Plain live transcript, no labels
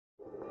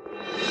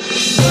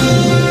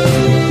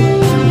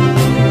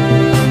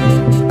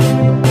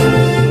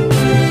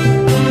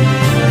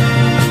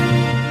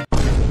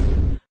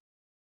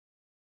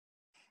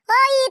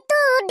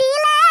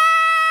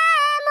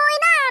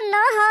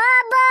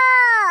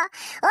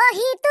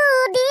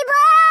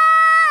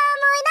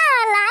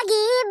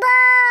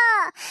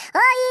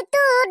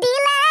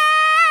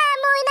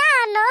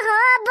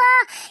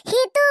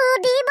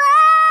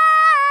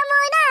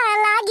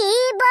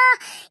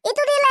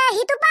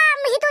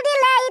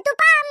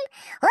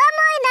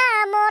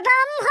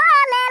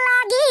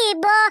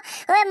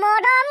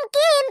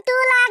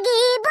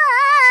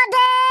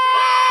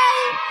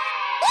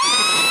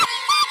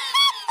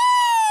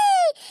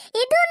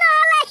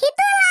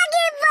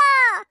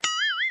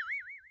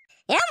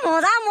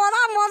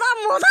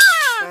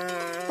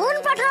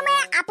পোনপ্ৰথমে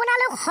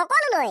আপোনালোক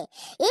সকলোলৈ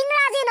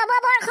ইংৰাজী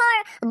নৱবৰ্ষৰ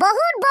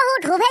বহুত বহুত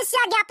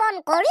শুভেচ্ছা জ্ঞাপন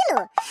কৰিলো।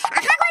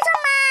 আশা কৰিছো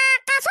মা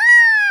কাছব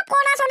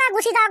কোনা চনা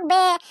গুচি যাওক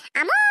বে,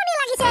 আমনি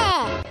লাগিছে।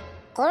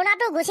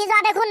 কৰোনাটো গুচি যোৱা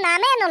দেখোন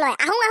নামে নলয়,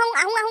 আহুং আহুং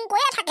আহুং আহুং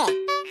কৈয়ে থাকে।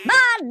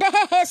 বাদ দে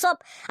হে সব,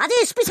 আজি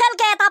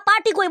স্পেশালকে এটা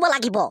পাৰ্টি কৰিব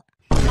লাগিব।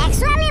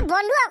 একচুৱেলি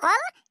বন্ধুসকল,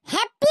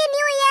 হেপী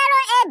নিউ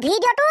ইয়েৰৰ এই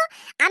ভিডিঅ'টো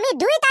আমি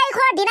 2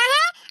 তাৰিখৰ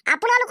দিনাহে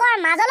আপোনালোকৰ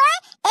মাজলৈ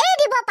এৰি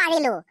দিব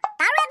পাৰিলো।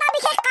 তাৰো এটা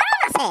বিশেষ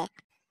কাৰণ আছে।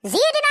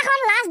 যিদিনাখন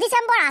লাষ্ট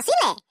ডিচেম্বৰ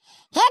আছিলে,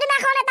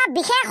 সেইদিনাখন এটা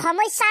বিশেষ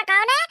সমস্যাৰ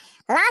কাৰণে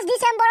লাষ্ট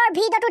ডিচেম্বৰৰ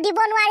ভিডিঅ'টো দিব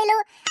নোৱাৰিলো,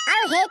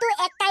 আৰু সেইটো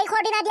 1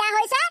 তাৰিখৰ দিনা দিয়া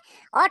হৈছে,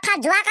 অৰ্থাৎ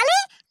যোৱাকালি,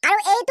 আৰু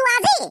এইটো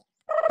আজি।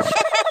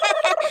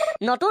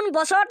 নতুন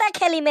বছৰতে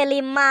খেলি মেলি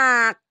মা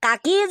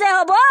কাকি যে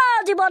হ'ব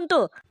জীৱনটো।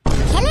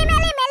 খেলি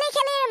মেলি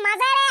খেলিৰ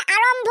মাজেৰে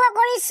আৰম্ভ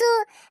কৰিছো,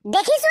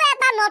 দেখিছো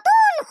এটা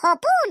নতুন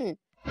সপোন।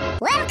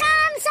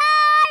 Welcome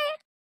sir,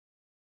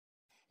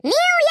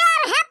 new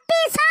year happy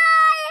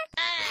sir.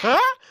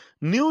 হ্যাঁ,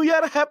 নিউ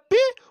ইয়ার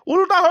হ্যাপি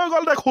উল্টা হৈ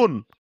গল দেখোন।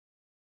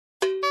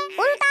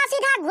 উল্টা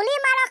সিধা গুলি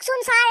মাৰকচোন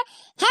স্যাৰ।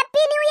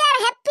 হ্যাপি নিউ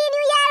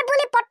ইয়াৰ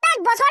বুলি প্ৰত্যেক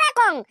বছৰে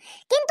কং,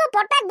 কিন্তু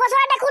প্ৰত্যেক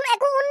বছৰে দেখোন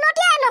একো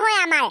উন্নতিয়ে নহয়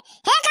আমাৰ।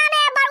 সেইকাৰণে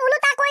এবাৰ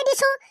উল্টা কৈ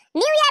দিছো,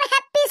 নিউ ইয়াৰ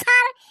হ্যাপি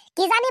স্যাৰ।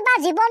 কি জানিবা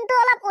জীৱনটো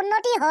অলপ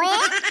উন্নতি হয়।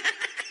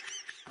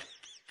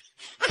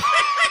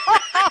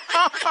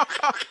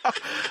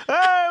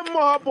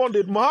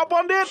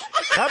 মহাপণ্ডিত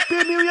হেপী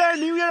নিউ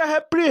ইয়াৰ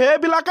হেপী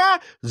সেইবিলাকে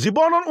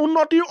জীৱনৰ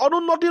উন্নতি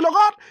অনুন্নতিৰ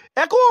লগত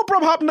একো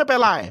প্ৰভাৱ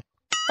নেপেলায়।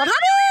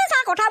 তথাপিও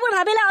কথাবোৰ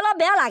ভাবিলে অলপ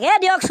বেয়া লাগে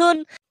দিয়কচোন।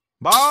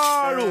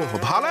 বাৰু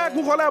ভালে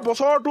কুশলে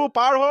বছৰটো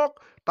পাৰ হওক,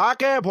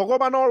 তাকে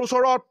ভগৱানৰ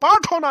ওচৰত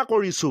প্ৰাৰ্থনা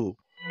কৰিছো।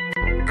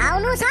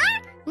 আউনো ছাৰ,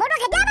 মইতো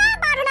কেতিয়াবা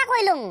প্ৰাৰ্থনা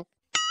কৰিলো।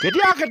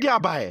 কেতিয়া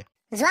পায়?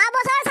 যোৱা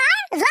বছৰ ছাৰ,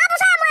 যোৱা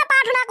বছৰ মই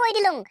প্ৰাৰ্থনা কৰি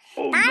দিলো।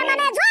 তাৰ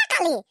মানে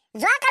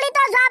যোৱাকালি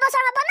তো যোৱা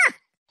বছৰ হ'ব না।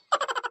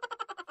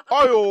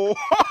 আয়ো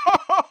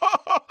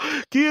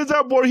কি যে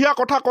বঢ়িয়া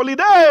কথা কলি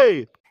দেই।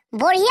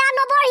 বঢ়িয়া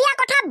নবঢ়িয়া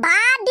কথা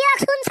বাদ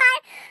দিয়কচোন ছাৰ,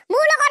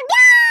 মোৰ লগত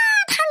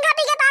বিৰাট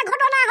সাংঘাতিক এটা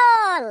ঘটনা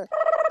হ'ল।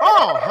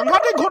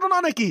 সাংঘাতিক ঘটনা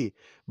নেকি?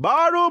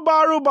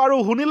 বাৰু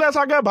শুনিলে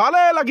চাগে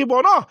ভালে লাগিব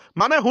ন,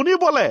 মানে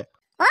শুনিবলে।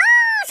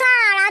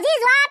 ছাৰ, আজি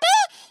যোৱাতি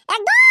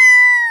একদম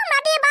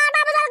ৰাতি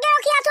 12টা বজালৈকে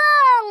ৰখি আছো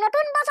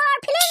নতুন বছৰৰ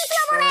ফিলিংছ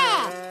ল'বলে।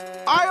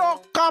 আয়ো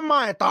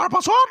কামাই, তাৰ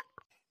পাছত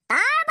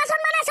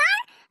মানে ছাৰ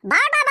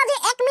 12টা বাজি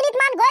 1 মিনিট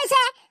মান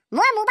গৈছে,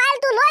 মই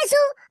মোবাইলটো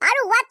লৈছো আৰু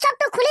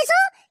হোৱাটছএপটো খুলিছো,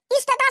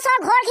 ষ্টেটাছৰ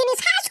ঘৰখিনি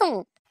চাইছো।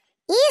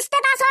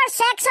 ষ্টেটাছৰ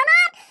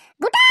সেকশনত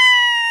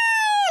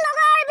গোটেই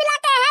লগৰ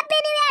বিলাকে হেপী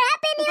নিউ ইয়াৰ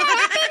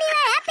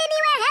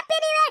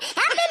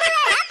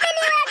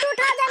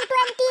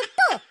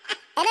 2022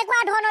 এনেকুৱা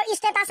ধৰণৰ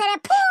ষ্টেটাছেৰে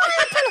ফুল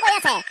হৈ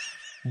আছে।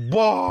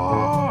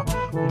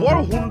 বৰ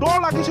সুন্দৰ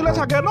লাগিছিলে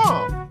চাগে ন?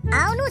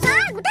 আউনো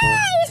ছাৰ,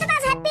 গোটেই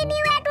ষ্টেটাছ হেপী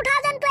নিউ ইয়াৰ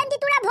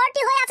 2022 ৰে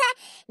ভৰ্তি হৈ আছে।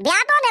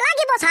 বেয়াটো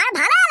নেলাগিব ছাৰ,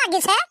 ভালে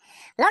লাগিছে।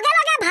 লগে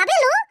লগে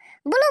ভাবিলো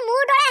বোলো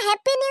মোৰ দৰে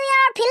হেপী নিউ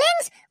ইয়াৰৰ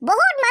ফিলিংছ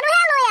বহুত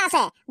মানুহে লৈ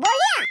আছে।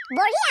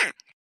 বঢ়িয়া।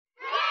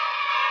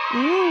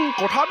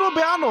 কথাটো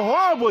বেয়া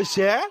নহয়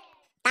অৱশ্যে।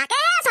 তাকে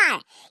ছাৰ,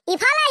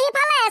 ইফালে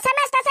সিফালে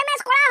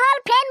এছএমএছ কৰা হ'ল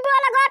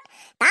ফ্ৰেণ্ডবোৰৰ লগত।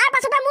 তাৰ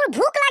পাছতে মোৰ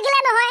ভোক লাগিলে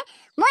নহয়,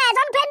 মই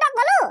এজন ফ্ৰেণ্ডক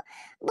গলো,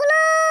 বোলো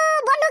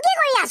বন্ধু কি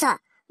কৰি আছ?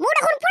 মোৰ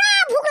দেখোন পুৰা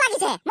ভোক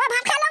লাগিছে, মই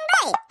ভাত খাই লওঁ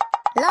দেই।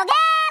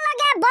 লগে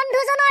লগে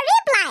বন্ধুজনৰ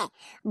ৰিপ্লাই,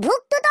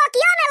 ভোকটোতো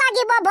কিয়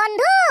নালাগিব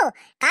বন্ধু,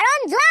 কাৰণ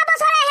যোৱা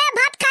বছৰেহে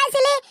ভাত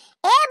খাইছিলি,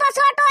 এই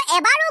বছৰটো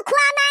এবাৰো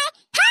খোৱা নাই,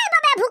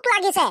 সেইবাবে ভোক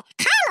লাগিছে,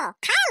 খাই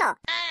ল।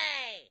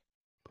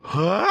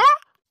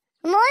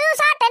 ময়ো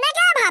ছাৰ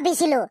তেনেকে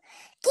ভাবিছিলো,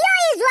 কিয়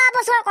ই যোৱা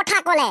বছৰ কথা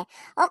ক'লে।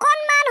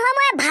 অকণমান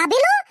সময়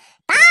ভাবিলো,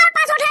 তাৰ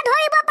পাছতহে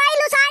ধৰিব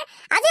পাৰিলো ছাৰ,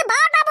 আজি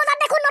 12টা বজাত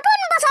দেখোন নতুন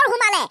বছৰ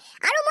সোমালে,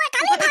 আৰু মই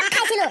কালি ভাত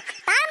খাইছিলো।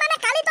 তাৰ মানে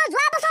কালিতো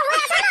যোৱা বছৰ হৈ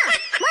আছে ন,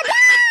 মই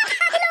বিৰাট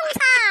ভাবিলো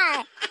ছাৰ।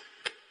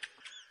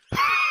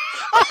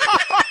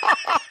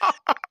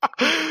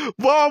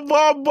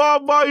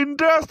 বাহ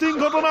ইণ্টাৰেষ্টিং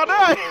ঘটনা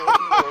দেই।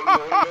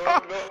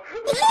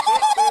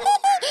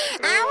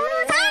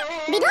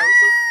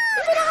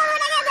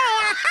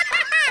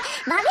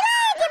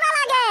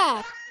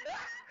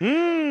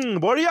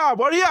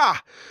 বঢ়িয়া।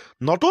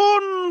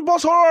 নতুন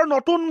বছৰৰ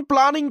নতুন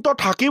প্লানিংটো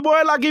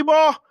থাকিবই লাগিব।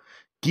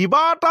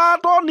 কিবা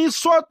এটাতো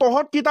নিশ্চয়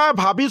তহঁতকেইটাই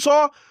ভাবিছ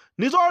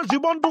নিজৰ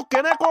জীৱনটো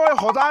কেনেকৈ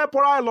সজাই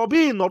পৰাই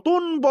লবি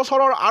নতুন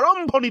বছৰৰ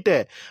আৰম্ভণিতে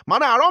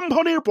মানে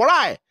আৰম্ভণিৰ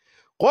পৰাই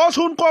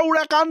কচোন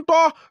উৰেকান্ত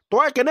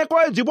তই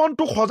কেনেকৈ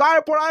জীৱনটো সজাই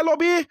পৰাই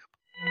লবি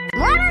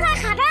মই ৰজা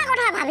খাতৰা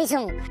কথা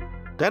ভাবিছো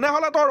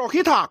তেনেহলে তই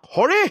ৰখি থাক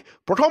হৰি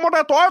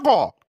প্ৰথমতে তই ক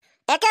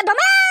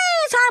একেদমেই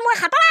ছাৰ মই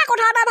খাতৰা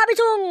কথা এটা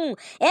ভাবিছো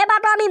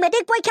এইবাৰতো আমি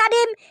মেট্ৰিক পৰীক্ষা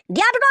দিম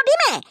দিয়াটোতো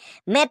দিমে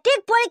মেট্ৰিক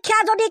পৰীক্ষা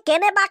যদি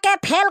কেনেবাকে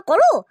ফেল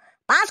কৰোঁ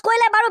পাছ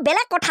কৰিলে বাৰু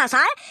বেলেগ কথা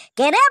ছাৰ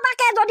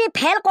কেনেবাকে যদি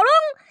ফেল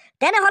কৰোঁ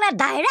তেনেহলে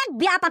ডাইৰেক্ট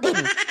বিয়া পাতিম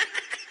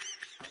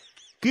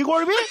কি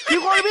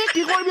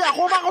কৰিবি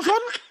আকৌ বা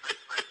কচোন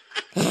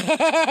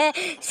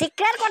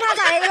চিক্ৰেট কথা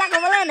ছাৰ এইবিলাক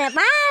ক'বলৈ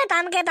নেপায়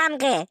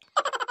টানকে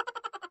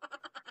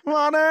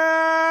মানে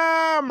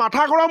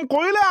মাথা গৰম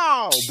কৰিলে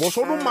আৰু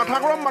বছৰটো মাথা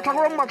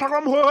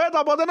গৰম হৈ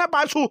যাব যেনে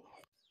পাইছো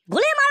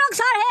গুলি মাৰক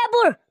ছাৰ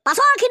সেইবোৰ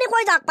পাছৰখিনি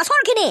কৈ যাওক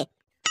পাছৰখিনি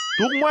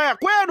তোক মই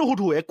একোৱে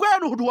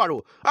নুসুধো আৰু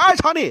এই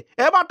ছানি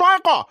এবাৰ তই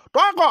ক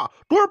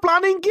তোৰ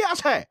প্লানিং কি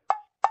আছে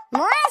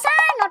মই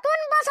ছাৰ নতুন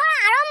বছৰৰ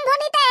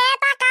আৰম্ভণিতে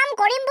এটা কাম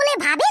কৰিম বুলি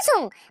ভাবিছো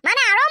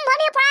মানে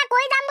আৰম্ভণিৰ পৰা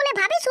কৈ যাম বুলি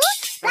ভাবিছো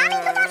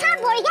প্লানিংটো ছাৰ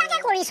বঢ়িয়াকে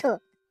কৰিছো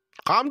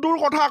কামটোৰ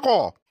কথা ক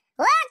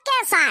ওকে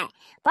ছাৰ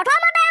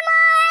প্ৰথমতে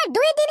মই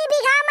 2-3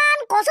 বিঘা মান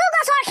কচু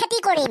গছৰ খেতি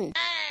কৰিম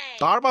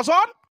তাৰ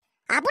পাছত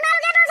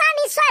আপোনালোকেতো ছাৰ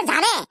নিশ্চয়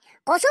জানে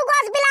কচু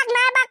গছবিলাক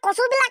নাই বা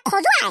কচুবিলাক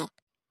খজুৱাই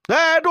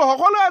এইটো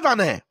সকলোৱে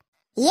জানে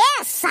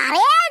ইয়েছ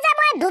ছাৰে যে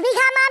মই 2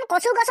 বিঘা মান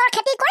কচু গছৰ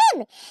খেতি কৰিম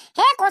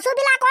সেই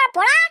কচুবিলাকৰ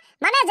পৰা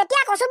মানে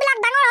যেতিয়া কচুবিলাক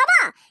ডাঙৰ হ'ব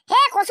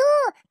সেই কচু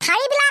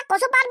ঠাৰিবিলাক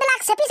কচু পাতবিলাক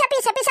চেপি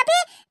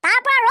তাৰ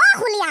পৰা ৰস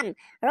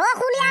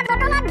উলিয়াই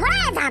বটলত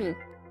ভৰাই যাম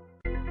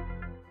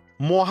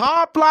মহা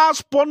প্লাছ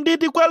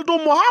পণ্ডিত ইকুৱেল টু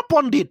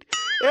মহাপণ্ডিত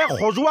এই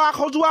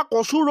সজোৱা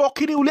কচু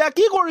ৰসখিনি উলিয়াই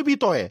কি কৰিবি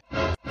তই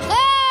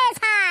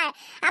ছাৰ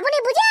আপুনি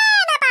বুজিয়ে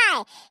নাপায়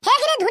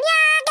সেইখিনি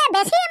ধুনীয়াকে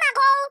বেচিম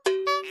আকৌ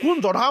কোন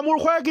জধা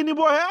মূৰ্খয়ে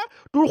কিনিবহে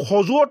তোৰ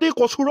সজুৱতী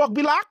কচু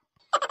ৰসবিলাক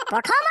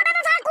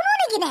প্ৰথমতেতো ছাৰ কোনো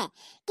নিকিনে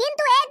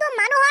কিন্তু এইটো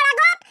মানুহৰ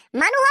আগত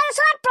মানুহৰ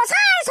ওচৰত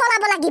প্ৰচাৰ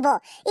চলাব লাগিব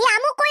ই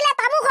আমুক কৰিলে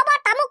তামুক হ'ব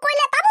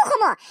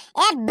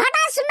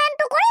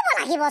এডভাৰটাইজমেণ্টটো কৰিব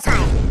লাগিব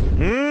ছাৰ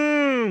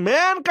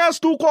মেন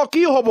কেছটো ক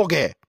কি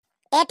হ'বগে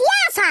এতিয়া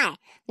ছাৰ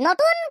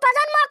নতুন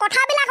প্ৰজন্মৰ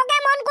কথাবিলাককে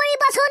মন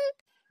কৰিবচোন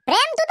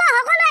প্ৰেমটোতো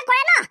সকলোৱে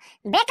কৰে ন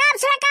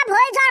ব্ৰেকআপ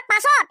হৈ যোৱাৰ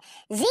পাছত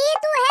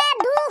যিটো হে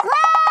দুখ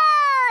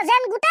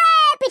যেন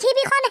গোটেই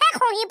পৃথিৱীখনহে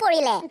খহি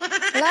পৰিলে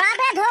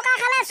ল'ৰাটোৱে ধোকা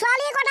খালে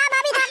ছোৱালীৰ কথা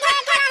ভাবি থাকে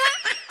একেৰাহে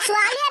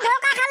ছোৱালীয়ে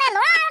ধোকা খালে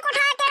ল'ৰাৰ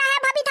কথা একেৰাহে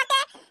ভাবি থাকে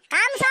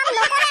কাম চাম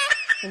নকৰে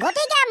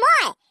গতিকে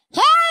মই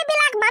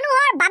সেইবিলাক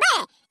মানুহৰ বাবে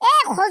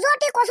এই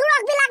সজুৱতী কচু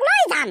ৰসবিলাক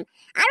লৈ যাম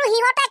আৰু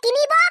সিহঁতে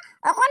কিনিব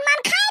অকণমান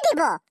খাই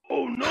দিব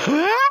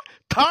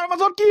তাৰ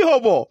মাজত কি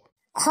হ'ব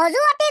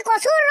সজুৱতী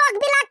কচুৰ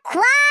ৰসবিলাক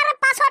খোৱাৰ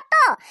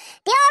পাছততো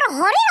তেওঁৰ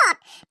শৰীৰত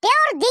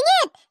তেওঁৰ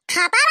ডিঙিত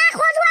খাটাৰা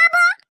খজুৱাব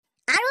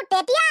আৰু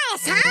তেতিয়াই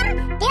ছাৰ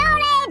তেওঁৰ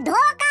এই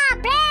ধোকা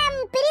প্ৰেম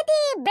প্ৰীতি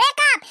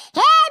ব্ৰেকআপ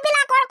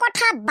সেইবিলাকৰ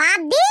কথা বাদ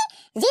দি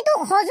যিটো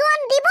সজুৱন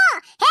দিব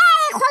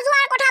সেই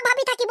সজুৱাৰ কথা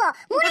ভাবি থাকিব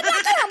মোৰ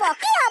এতিয়া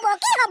কি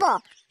হ'ব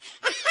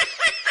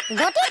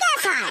গতিকে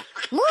ছাৰ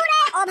মোৰ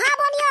এই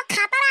অভাৱনীয়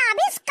খাটাৰা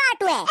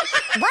আৱিষ্কাৰটোৱে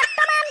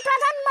বৰ্তমান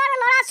প্ৰজন্মৰ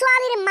ল'ৰা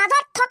ছোৱালীৰ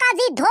মাজত থকা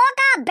যি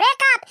ধোকা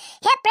ব্ৰেকআপ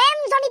সেই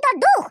প্ৰেমজনিত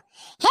দুখ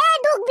সেই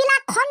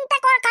দুখবিলাক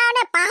খন্তেকৰ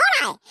কাৰণে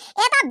পাহৰাই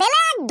এটা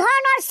বেলেগ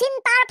ধৰণৰ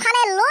চিন্তাৰ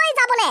ফালে লৈ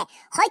যাবলৈ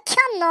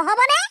সক্ষম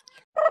নহবনে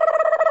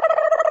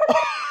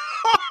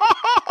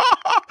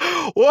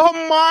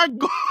মাই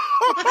গড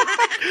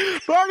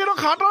তই কিন্তু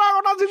খাতৰা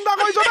কথা চিন্তা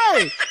কৰিছ দেই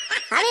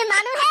আমি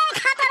মানুহে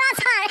খাতৰা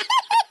ছাৰ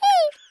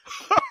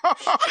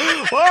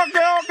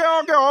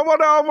অকে হ'ব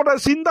দে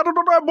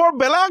চিন্তাটোতো তই বৰ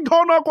বেলেগ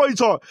ধৰণৰ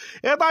কৰিছ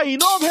এটা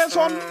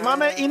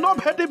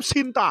ইন'ভেটিভ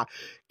চিন্তা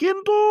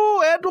কিন্তু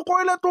এইটো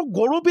কৰিলে তোক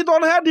গৰু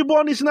পিটনহে দিব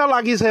নিচিনা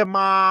লাগিছে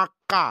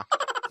মাক্কা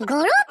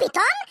গৰু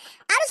পিটন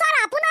আৰু ছাৰ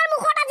আপোনাৰ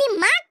মুখত আজি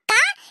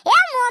মাক্কা এ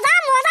মজা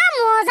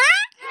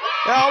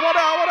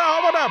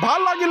হ'ব দে ভাল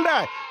লাগিল দে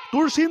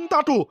তোৰ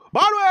চিন্তাটো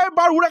বাৰু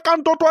এইবাৰ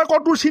উৰেকান্ত তই ক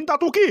তোৰ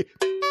চিন্তাটো কি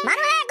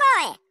মানুহে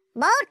কয়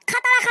বহুত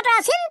খাতৰা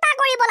চিন্তা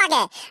কৰিব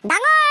লাগে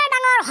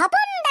ডাঙৰ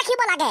সপোন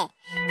দেখিব লাগে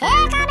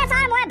সেইকাৰণে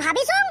ছাৰ মই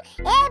ভাবিছো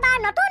এইবাৰ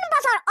নতুন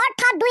বছৰ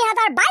অৰ্থাৎ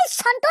 2022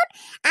 চনটোত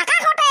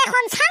আকাশতে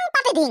এখন চাং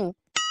পাতি দিম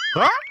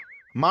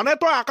মানে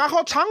তই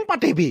আকাশত চাং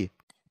পাতিবি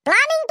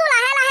প্লানিংটো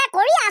লাহে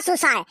কৰি আছো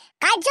ছাৰ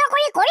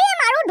কাৰ্যকৰী কৰিম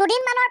আৰু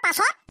দুদিনমানৰ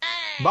পাছত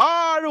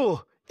বাৰু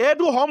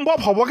এইটো সম্ভৱ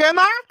হ'বগে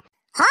না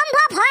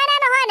সম্ভৱ হয় নে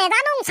নহয়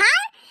নেজানো ছাৰ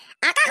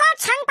আকাশত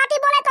চাং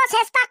পাতিবলৈতো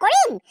চেষ্টা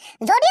কৰিম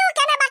যদিও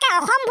কেনেবাকে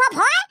অসম্ভৱ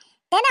হয়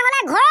তেনেহলে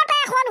ঘৰতে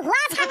এখন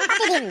হুৱা চাং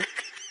পাতি দিম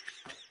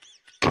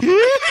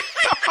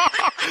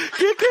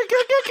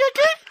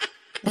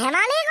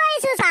ধেমালি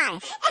কৰিছো ছাৰ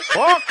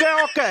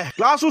অকে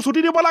ক্লাছো ছুটি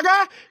দিব লাগে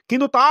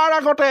কিন্তু তাৰ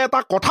আগতে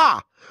এটা কথা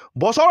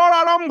বছৰৰ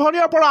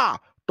আৰম্ভণিৰ পৰা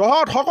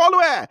তহঁত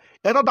সকলোৱে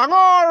এটা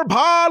ডাঙৰ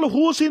ভাল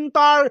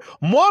সুচিন্তাৰ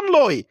মন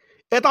লৈ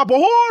এটা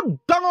বহুত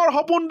ডাঙৰ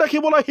সপোন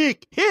দেখিবলৈ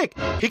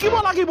শিকিব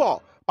লাগিব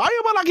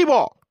পাৰিব লাগিব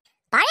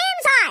পাৰিম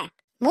ছাৰ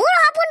মোৰ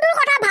সপোনটোৰ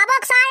কথা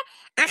ভাবক ছাৰ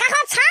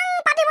আকাশত চাং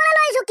পাতিবলৈ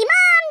লৈছো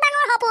কিমান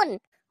ডাঙৰ সপোন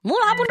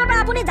মোৰ সপোনটো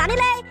আপুনি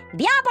জানিলেই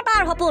বিয়া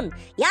পতাৰ সপোন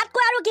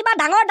ইয়াতকৈ আৰু কিবা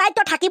ডাঙৰ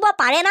দায়িত্ব থাকিব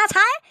পাৰে না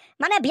ছাৰ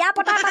মানে বিয়া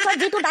পতাৰ পাছত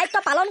যিটো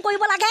দায়িত্ব পালন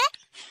কৰিব লাগে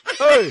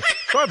এই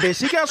তই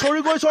বেছিকে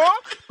চৰি গৈছ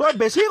তই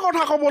বেছি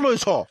কথা ক'ব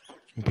লৈছ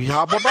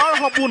বিয়া পতাৰ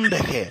সপোন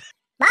দেখে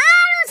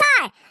বাৰু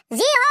ছাৰ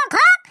যি হওক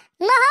হওক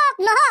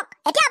নহওক নহওক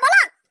এতিয়া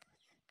বলক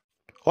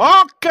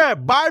অ'কে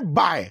বাই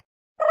বাই